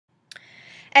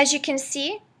As you can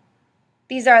see,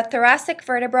 these are thoracic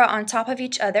vertebrae on top of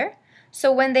each other.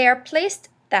 So when they are placed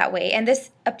that way, and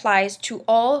this applies to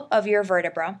all of your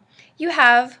vertebrae, you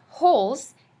have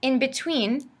holes in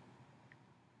between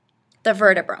the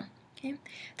vertebra. Okay?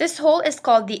 This hole is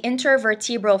called the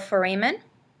intervertebral foramen,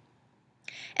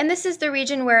 and this is the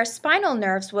region where spinal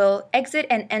nerves will exit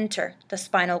and enter the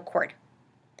spinal cord.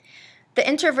 The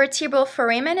intervertebral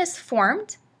foramen is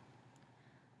formed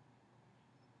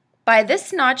by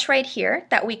this notch right here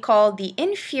that we call the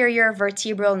inferior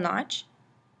vertebral notch,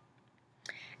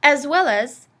 as well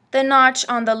as the notch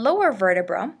on the lower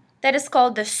vertebra that is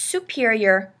called the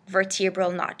superior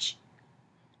vertebral notch.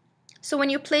 So when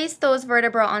you place those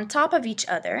vertebrae on top of each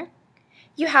other,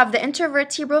 you have the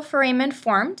intervertebral foramen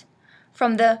formed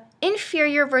from the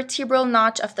inferior vertebral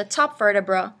notch of the top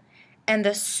vertebra and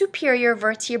the superior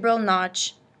vertebral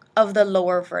notch of the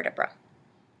lower vertebra.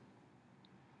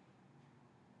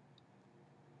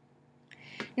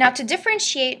 Now, to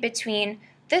differentiate between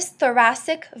this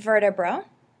thoracic vertebra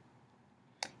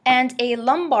and a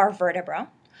lumbar vertebra,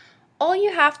 all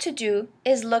you have to do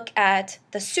is look at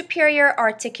the superior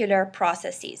articular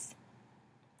processes.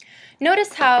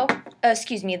 Notice how,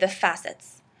 the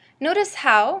facets. Notice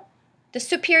how the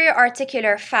superior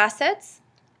articular facets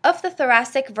of the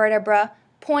thoracic vertebra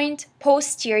point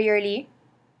posteriorly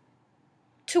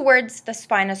towards the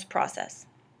spinous process.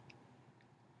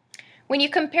 When you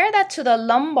compare that to the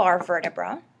lumbar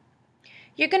vertebra,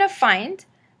 you're going to find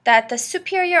that the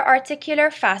superior articular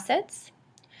facets,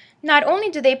 not only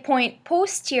do they point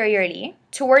posteriorly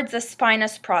towards the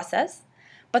spinous process,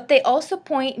 but they also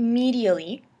point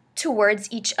medially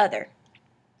towards each other.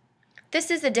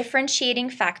 This is a differentiating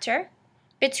factor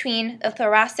between a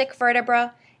thoracic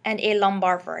vertebra and a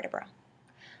lumbar vertebra.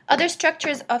 Other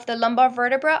structures of the lumbar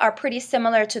vertebra are pretty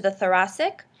similar to the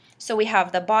thoracic. So we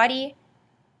have the body,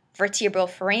 vertebral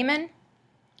foramen,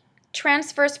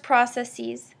 transverse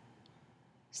processes,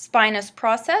 spinous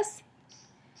process,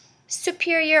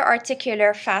 superior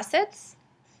articular facets,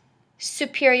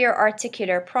 superior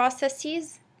articular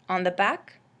processes on the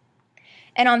back,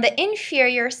 and on the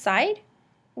inferior side,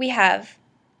 we have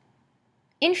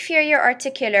inferior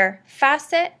articular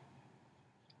facet,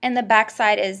 and the back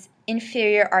side is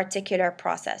inferior articular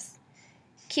process.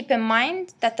 Keep in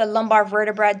mind that the lumbar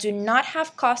vertebrae do not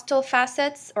have costal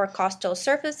facets or costal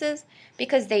surfaces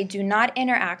because they do not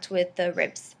interact with the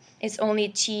ribs. It's only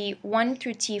T1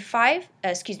 through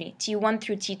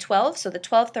T12, so the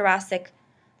 12 thoracic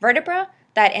vertebrae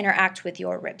that interact with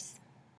your ribs.